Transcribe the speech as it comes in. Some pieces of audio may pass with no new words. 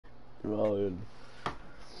Bro,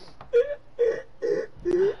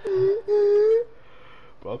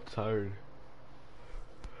 bro, I'm tired.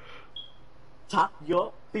 Top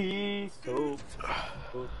your feet so.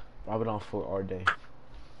 I've been on 4 all day.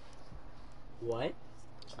 What?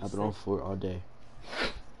 I've been on 4 all day.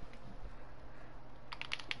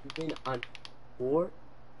 You've been on 4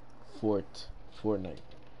 Fortnite.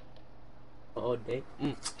 all day?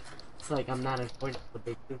 It's like I'm not on Fortnite all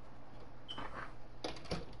day too.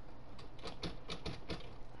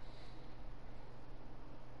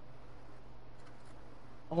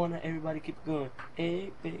 I wanna everybody keep going.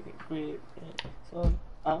 Hey, big grip. So,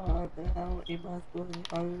 I don't eat my food.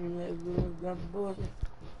 I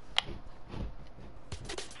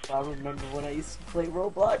remember when I used to play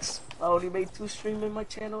Roblox. I only made 2 streams in my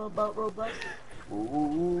channel about Roblox.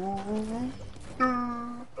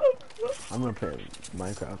 I'm gonna play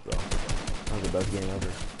Minecraft, bro. That was the best game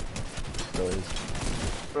ever. Still is.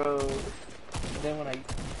 Bro. And then when I used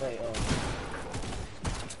to play,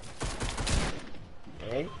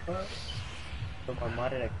 hey, bro. So my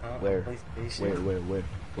modded account Where? on PlayStation.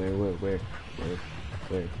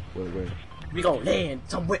 Where? We gon' land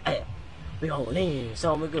somewhere. We gon' land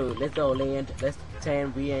somewhere good. Let's go land. Let's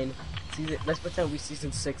pretend we in season. Let's pretend we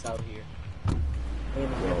season 6 out here.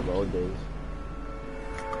 Bro, the old days.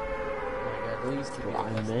 Oh my God, used to be Bro,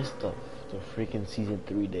 I missed the freaking season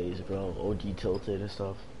 3 days, bro. OG tilted and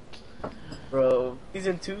stuff. Bro,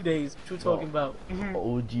 season 2 days. What you talking about?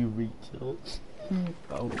 OG retilt.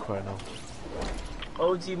 I would cry now.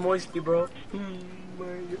 OG moisty, bro.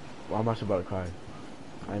 Well, I'm actually about to cry.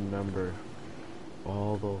 I remember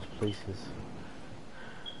all those places.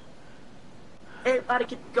 Everybody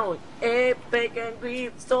keep going. Hey, bacon,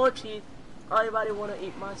 green, sausage. Everybody wanna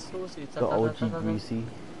eat my sausage. The OG greasy.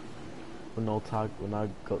 With no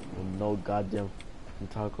no goddamn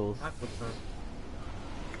tacos.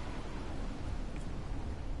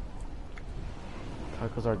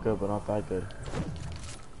 Tacos are good, but not that good.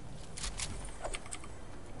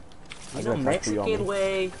 You know, Mexican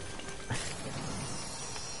way.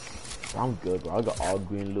 I'm good, bro. I got all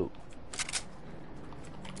green loot.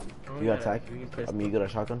 Oh, You got attack? I mean, you got a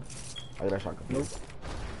shotgun? I got a shotgun. Nope.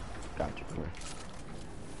 Got you. Come here.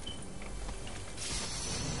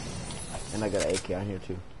 And I got an AK on here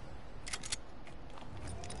too.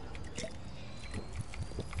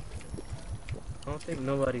 I don't think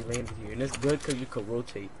nobody landed here, and it's good because you could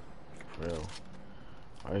rotate. For real.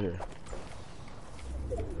 Right here.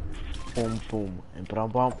 Boom, boom, and brum,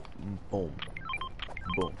 bum, boom,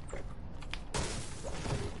 boom.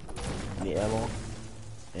 The ammo,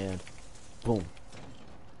 and boom.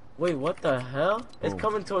 Wait, what the hell? Boom. It's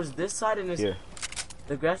coming towards this side, and it's,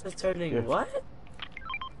 the grass is turning. Here. What?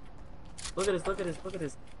 Look at this! Look at this! Look at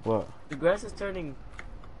this! What? The grass is turning.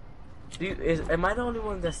 Am I the only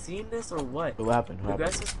one that's seen this, or what? What happened? The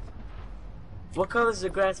grass is. What color is the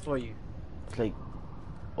grass for you? It's like,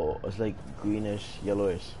 it's like greenish,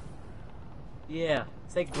 yellowish. Yeah,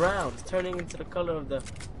 it's like brown. It's turning into the color of the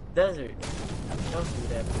desert. Don't do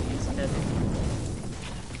that, please.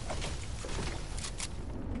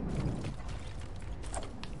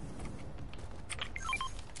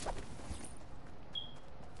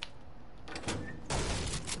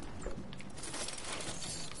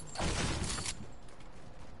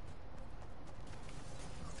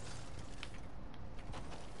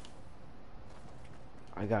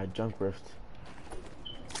 I got a junk rift.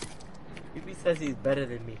 He says he's better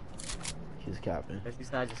than me. He's capping.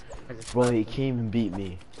 I just Bro, he came and beat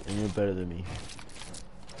me, and you're better than me.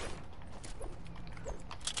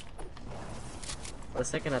 For a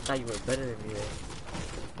second, I thought you were better than me. Then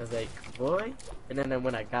I was like, boy. And then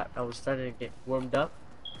when I was starting to get warmed up,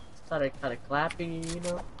 started kind of clapping, you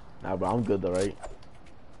know. Nah, bro, I'm good though, right?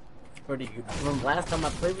 Pretty good. From last time I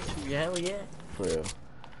played with you, hell yeah. For real,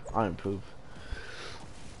 I improve.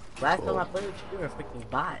 Last time I played with you, you were a freaking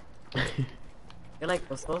bot. You're like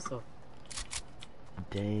Postoso.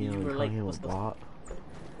 Damn, you were like him a bot.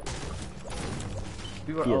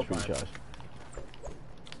 We were all pretty trash.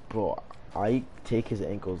 Bro, I take his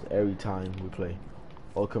ankles every time we play.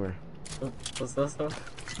 Oh, come here. Postoso?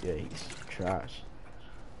 Yeah, he's trash.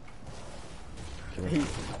 Come He here.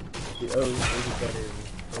 he's better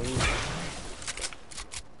than me.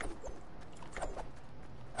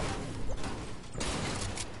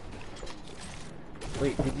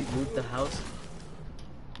 Wait, did you loot the house?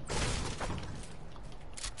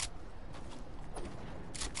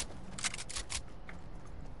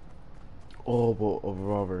 Oh, but a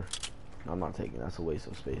revolver. No, I'm not taking. That's a waste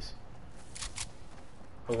of space.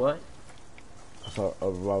 For what? I saw a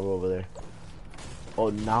revolver over there. Oh,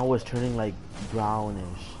 now it's turning like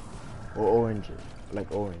brownish or orange,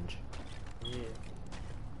 like orange. Yeah.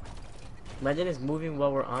 Imagine it's moving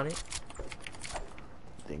while we're on it.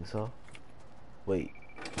 Think so? Wait.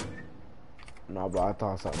 Nah, bro, I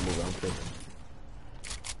thought something moving. I'm kidding.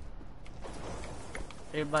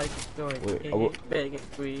 Everybody keep going. Wait, Hey, begging,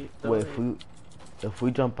 free. Wait, if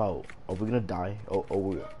we jump out, are we gonna die? Or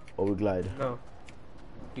we glide? No.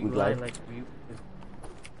 You We glide glide? like you.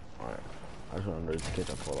 Alright. I just want to get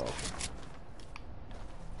that fall off.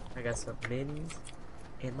 I got some minis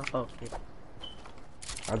in my pocket.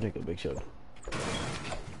 I'll drink a big shot.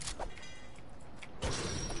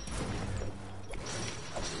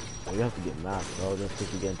 Well, you have to get mad, bro, just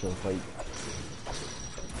because you get into a fight.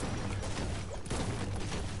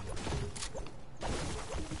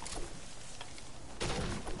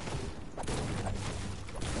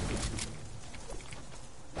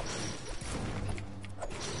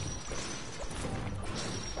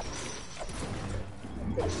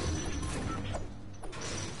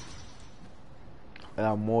 I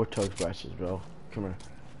got more tug splashes, bro. Come here.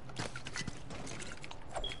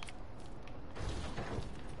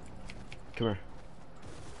 Come here.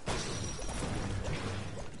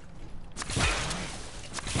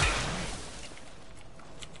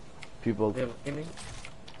 People, They have a mini?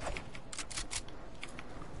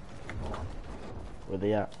 where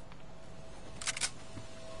they at?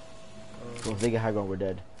 Well, if they get high ground, we're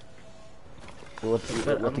dead. Well, let's get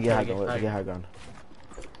high ground. Let's get high ground.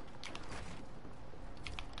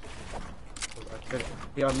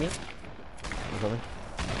 You on me? You coming?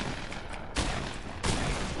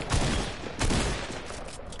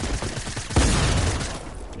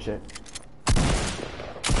 Shit.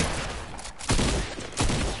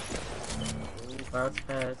 Bounce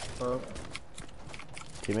pads, bro.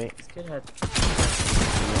 Teammate. This kid had.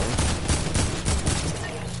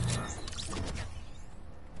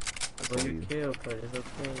 Bro, you killed, but it's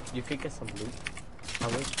okay. You could get some loot. I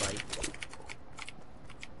will fight.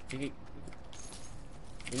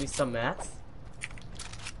 You need some mats?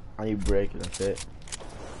 I need break, that's it.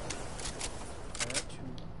 Got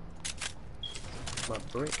you. My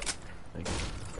brick. Thank you.